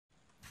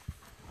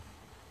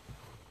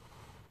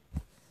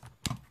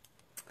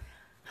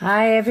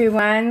Hi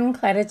everyone,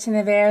 Claudette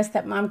Chenevert,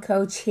 Stepmom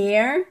Coach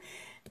here,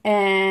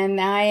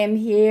 and I am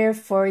here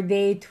for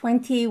day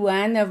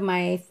 21 of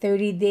my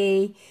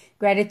 30-day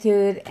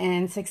gratitude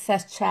and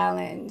success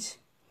challenge.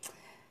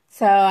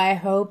 So I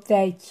hope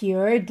that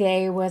your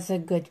day was a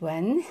good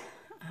one,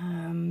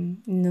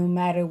 no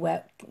matter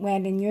what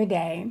went in your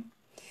day.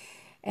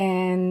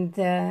 And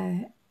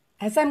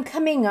as I'm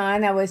coming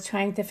on, I was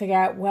trying to figure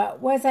out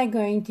what was I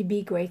going to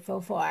be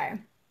grateful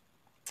for.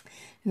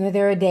 You know,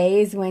 there are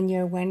days when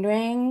you're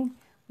wondering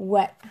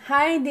what.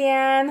 Hi,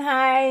 Dan.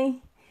 Hi.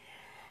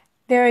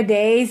 There are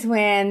days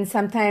when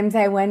sometimes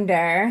I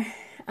wonder,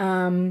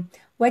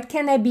 what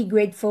can I be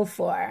grateful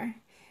for?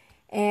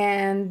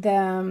 And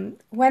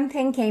one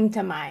thing came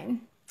to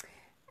mind.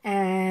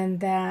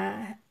 And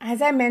as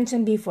I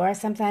mentioned before,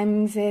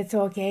 sometimes it's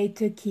okay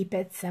to keep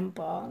it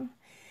simple.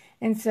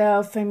 And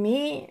so for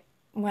me,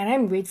 what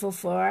I'm grateful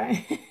for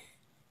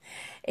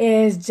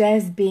is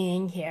just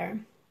being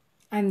here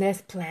on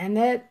this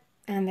planet,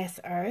 on this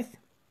earth.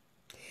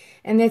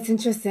 And it's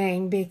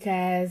interesting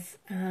because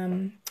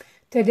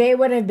today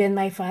would have been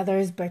my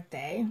father's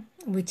birthday,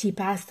 which he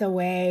passed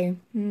away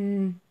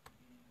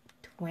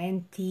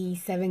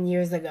 27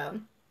 years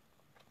ago.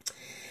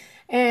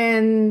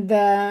 And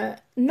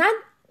not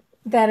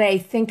that I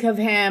think of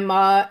him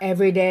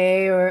every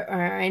day or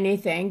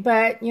anything,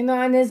 but, you know,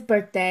 on his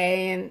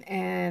birthday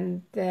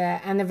and the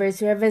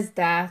anniversary of his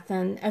death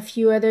and a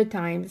few other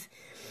times,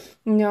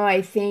 you know,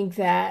 I think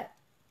that,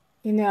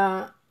 you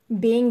know,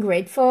 being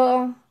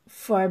grateful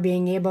for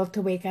being able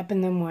to wake up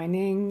in the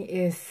morning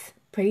is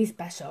pretty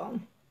special.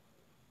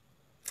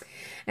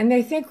 And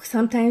I think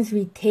sometimes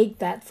we take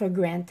that for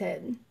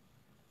granted,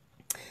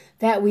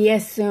 that we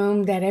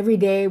assume that every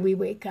day we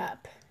wake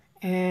up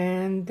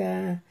and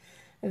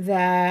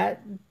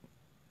that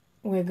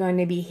we're going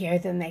to be here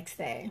the next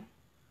day.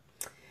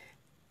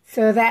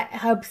 So that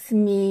helps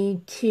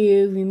me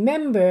to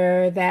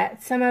remember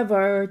that some of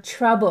our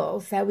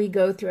troubles that we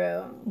go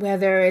through,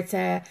 whether it's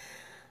a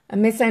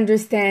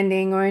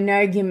misunderstanding or an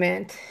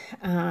argument,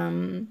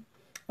 or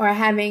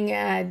having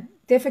a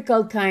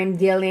difficult time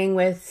dealing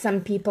with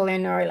some people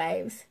in our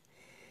lives,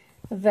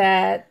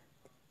 that,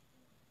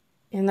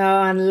 you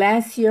know,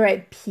 unless you're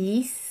at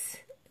peace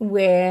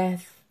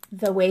with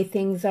the way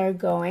things are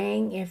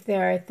going, if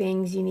there are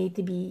things you need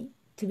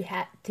to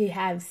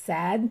have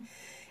said,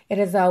 it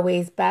is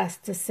always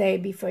best to say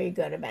before you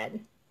go to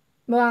bed.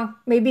 Well,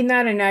 maybe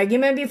not an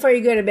argument before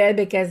you go to bed,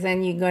 because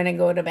then you're going to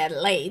go to bed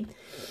late.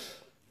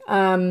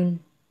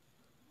 But,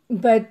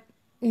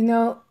 you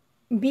know,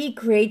 be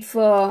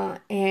grateful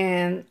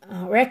and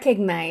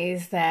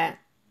recognize that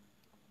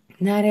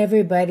not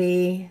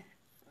everybody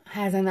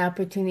has an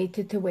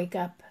opportunity to wake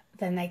up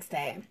the next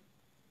day.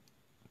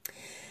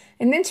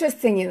 And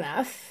interesting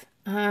enough,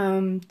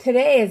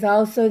 today is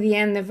also the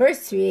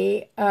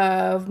anniversary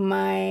of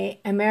my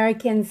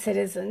American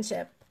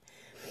citizenship.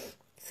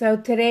 So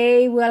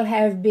today will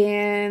have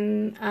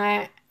been,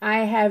 I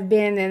have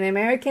been an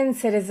American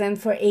citizen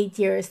for 8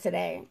 years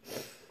today.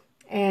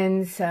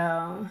 And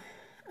so,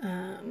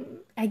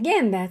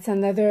 again, that's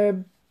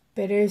another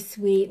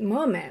bittersweet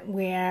moment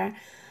where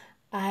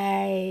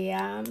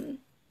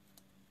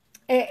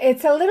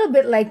it's a little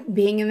bit like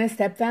being in a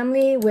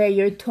stepfamily where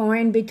you're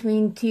torn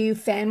between two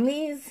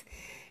families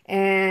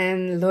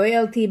and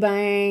loyalty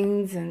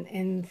binds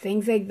and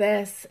things like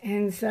this.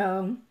 And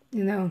so,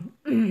 you know,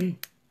 I'm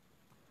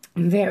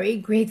very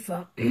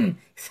grateful. I'm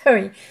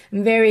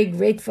very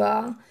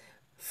grateful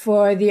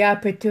for the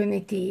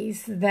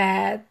opportunities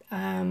that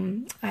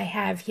I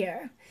have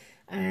here.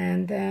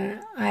 And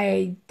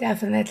I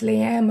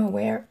definitely am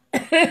aware.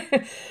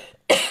 I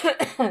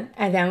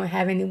don't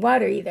have any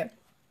water either.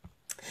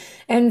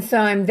 And so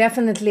I'm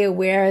definitely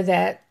aware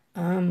that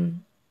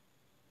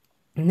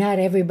not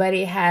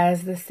everybody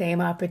has the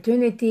same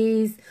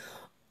opportunities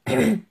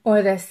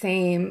or the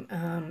same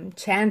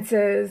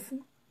chances.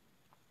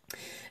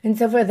 And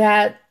so for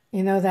that,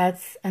 you know,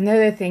 that's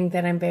another thing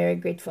that I'm very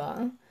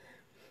grateful.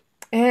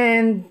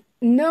 And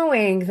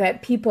knowing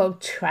that people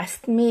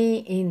trust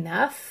me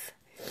enough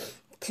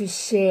to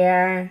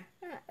share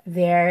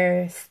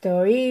their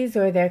stories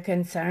or their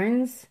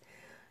concerns,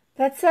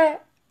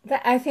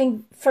 I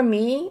think for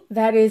me,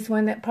 that is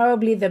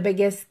probably the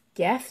biggest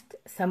gift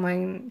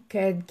someone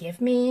could give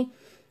me,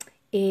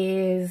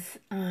 is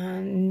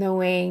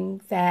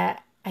knowing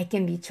that I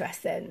can be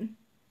trusted.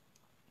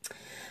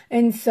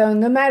 And so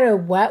no matter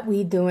what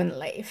we do in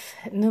life,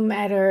 no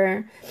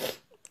matter,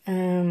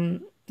 you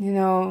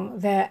know,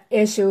 the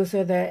issues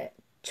or the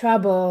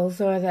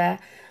troubles or the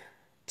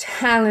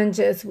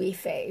challenges we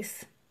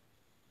face,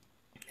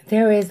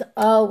 there is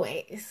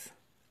always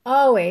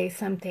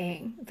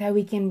something that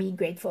we can be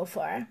grateful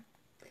for.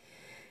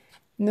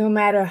 No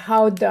matter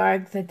how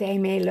dark the day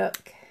may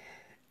look,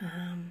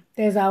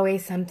 there's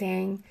always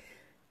something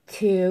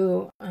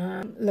to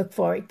look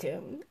forward to.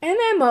 And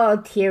I'm all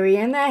teary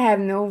and I have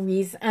no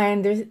reason,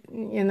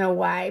 you know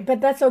why,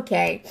 but that's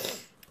okay.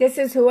 This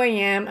is who I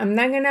am. I'm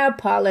not going to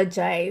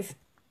apologize.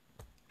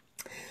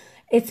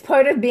 it's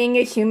part of being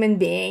a human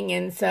being.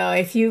 And so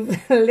if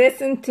you've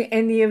listened to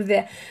any of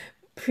the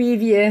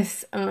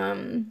previous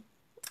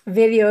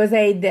videos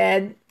I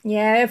did,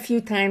 yeah, a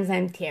few times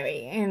I'm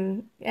teary,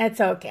 and that's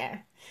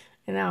okay.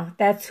 You know,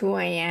 that's who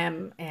I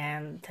am,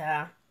 and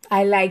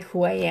I like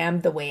who I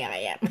am the way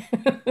I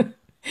am.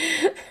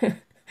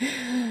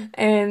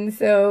 And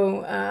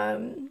so,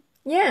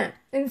 yeah.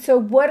 And so,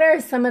 what are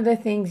some of the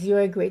things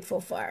you're grateful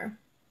for?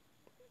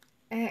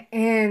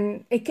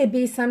 And it could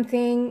be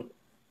something,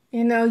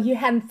 you know, you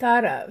hadn't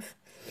thought of.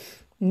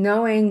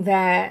 Knowing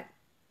that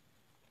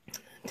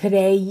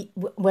today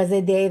was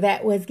a day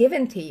that was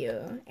given to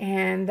you,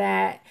 and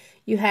that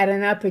you had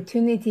an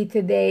opportunity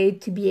today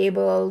to be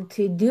able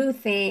to do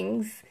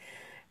things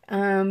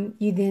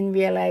you didn't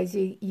realize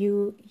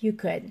you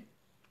could.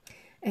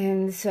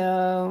 And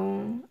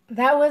so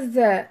that was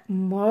the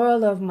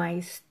moral of my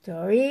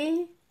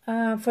story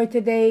for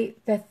today,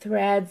 the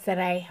threads that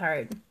I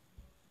heard.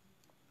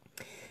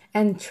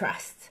 And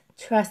trust.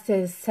 Trust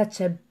is such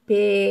a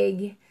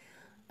big,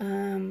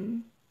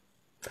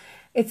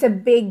 it's a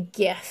big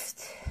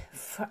gift,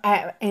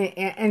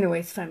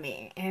 anyways, for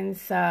me. And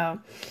so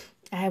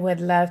I would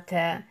love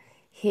to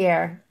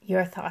hear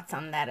your thoughts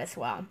on that as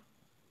well.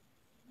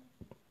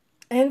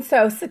 And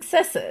so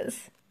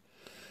successes.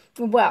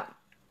 Well,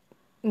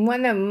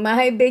 one of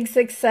my big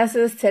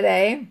successes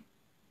today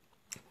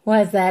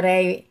was that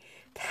I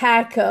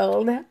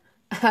tackled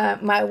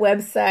my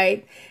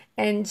website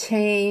and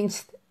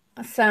changed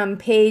some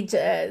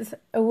pages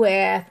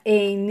with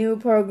a new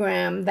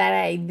program that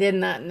I did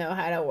not know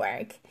how to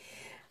work.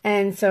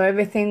 And so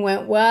everything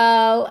went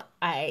well.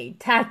 I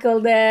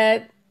tackled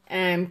it.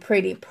 I'm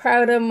pretty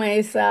proud of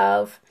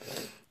myself.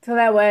 So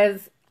that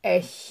was a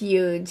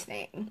huge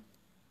thing.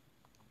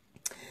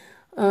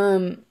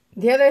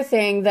 The other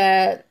thing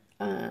that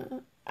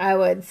I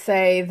would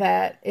say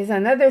that is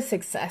another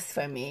success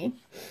for me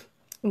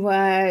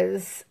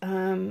was,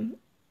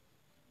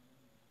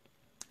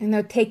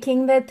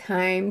 taking the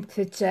time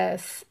to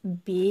just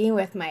be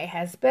with my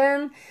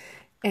husband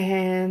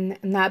and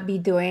not be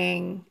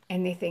doing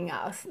anything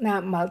else,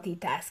 not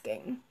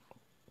multitasking.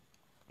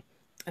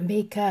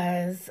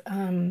 Because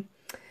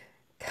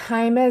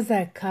time as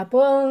a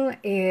couple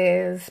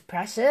is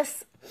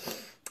precious.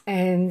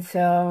 And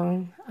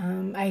so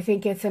I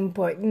think it's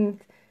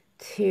important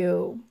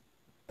to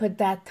put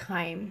that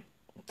time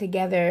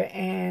together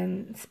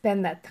and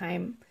spend that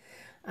time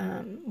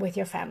with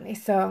your family.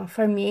 So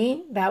for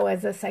me, that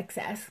was a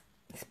success,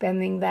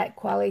 spending that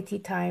quality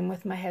time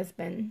with my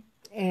husband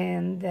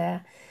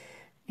and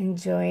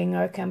enjoying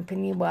our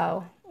company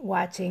while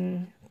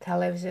watching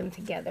television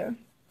together.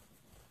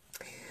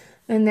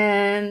 And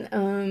then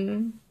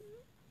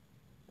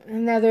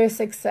another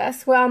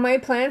success, well, my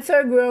plants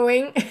are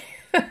growing.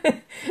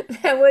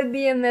 That would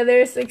be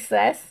another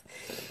success,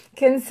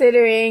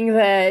 considering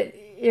that,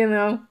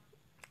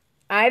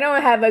 I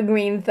don't have a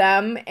green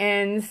thumb,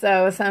 and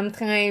so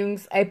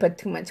sometimes I put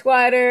too much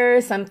water,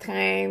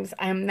 sometimes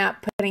I'm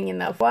not putting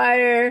enough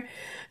water,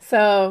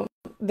 so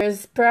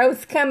there's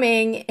sprouts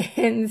coming,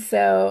 and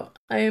so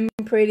I'm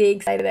pretty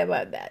excited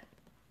about that.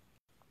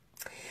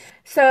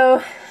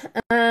 So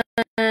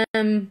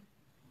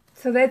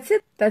that's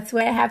it. That's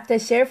what I have to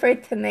share for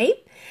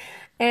tonight.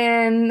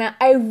 And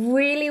I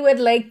really would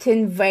like to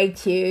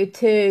invite you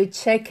to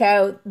check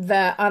out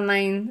the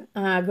online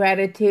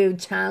gratitude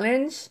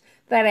challenge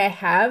that I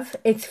have.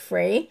 It's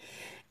free.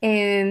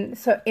 And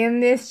so in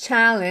this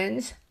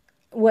challenge,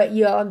 what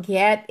you'll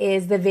get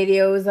is the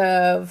videos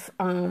of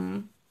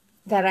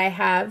that I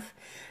have.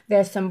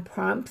 There's some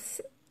prompts.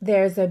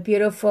 There's a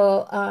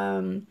beautiful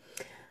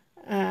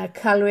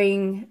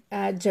coloring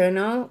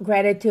journal,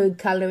 gratitude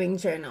coloring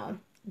journal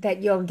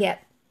that you'll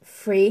get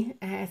free.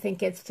 I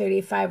think it's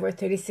 35 or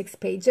 36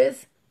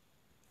 pages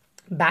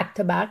back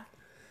to back.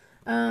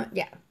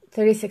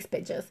 36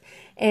 pages.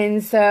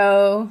 And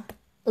so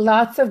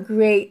lots of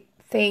great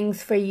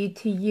things for you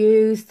to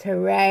use, to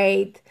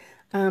write,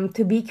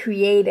 to be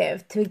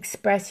creative, to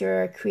express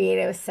your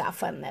creative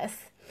self on this.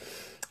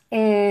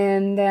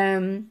 And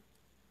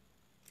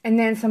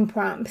then some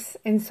prompts.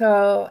 And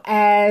so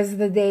as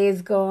the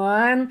days go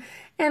on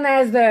and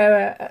as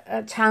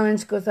the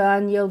challenge goes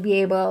on, you'll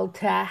be able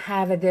to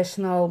have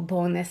additional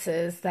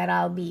bonuses that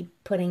I'll be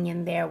putting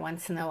in there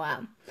once in a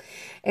while.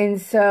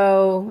 And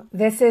so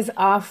this is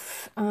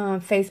off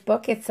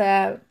Facebook. It's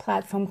a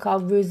platform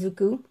called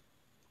Ruzuku.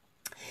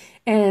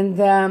 And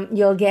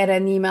you'll get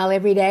an email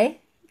every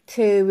day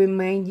to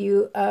remind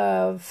you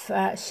of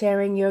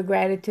sharing your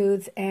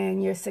gratitudes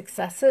and your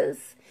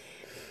successes.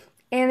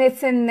 And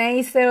it's a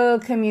nice little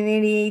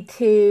community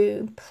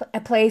a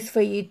place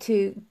for you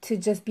to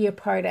just be a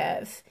part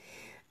of.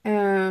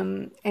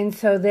 And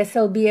so this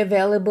will be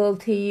available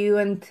to you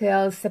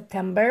until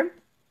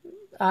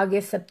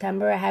August,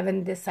 September. I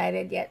haven't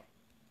decided yet.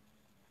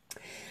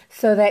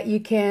 So that you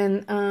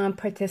can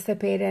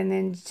participate and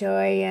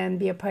enjoy and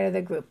be a part of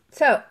the group.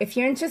 So if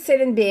you're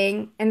interested in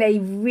being, and I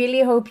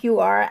really hope you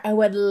are, I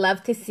would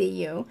love to see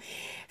you.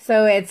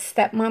 So it's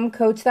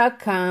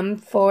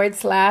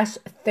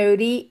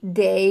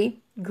stepmomcoach.com/30-day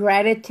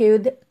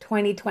Gratitude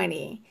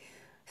 2020.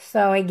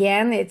 So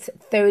again, it's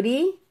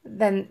 30,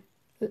 the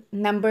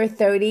number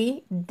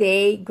 30,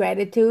 day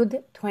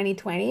gratitude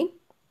 2020.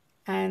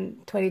 And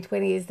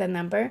 2020 is the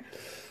number.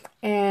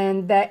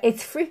 And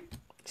it's free.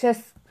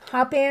 Just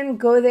hop in,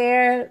 go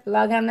there,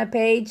 log on the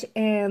page,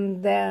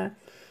 and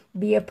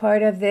be a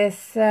part of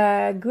this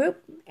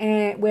group,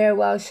 and where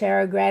we'll share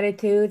our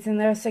gratitudes and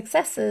our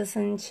successes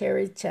and cheer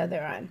each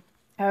other on.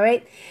 All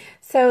right.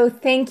 So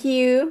thank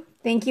you.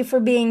 Thank you for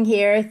being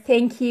here.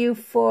 Thank you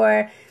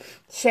for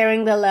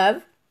sharing the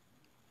love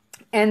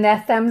and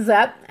the thumbs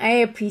up. I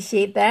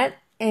appreciate that.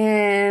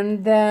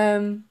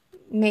 And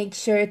make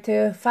sure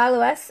to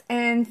follow us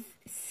and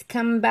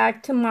come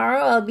back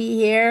tomorrow. I'll be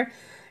here,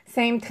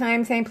 same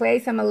time, same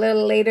place. I'm a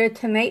little later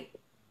tonight,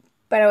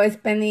 but I was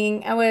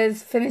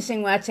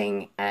finishing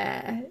watching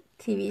a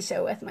TV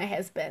show with my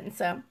husband,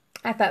 so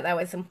I thought that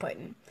was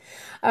important.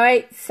 All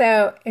right,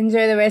 so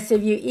enjoy the rest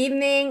of your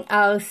evening.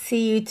 I'll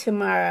see you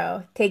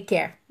tomorrow. Take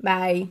care.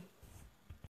 Bye.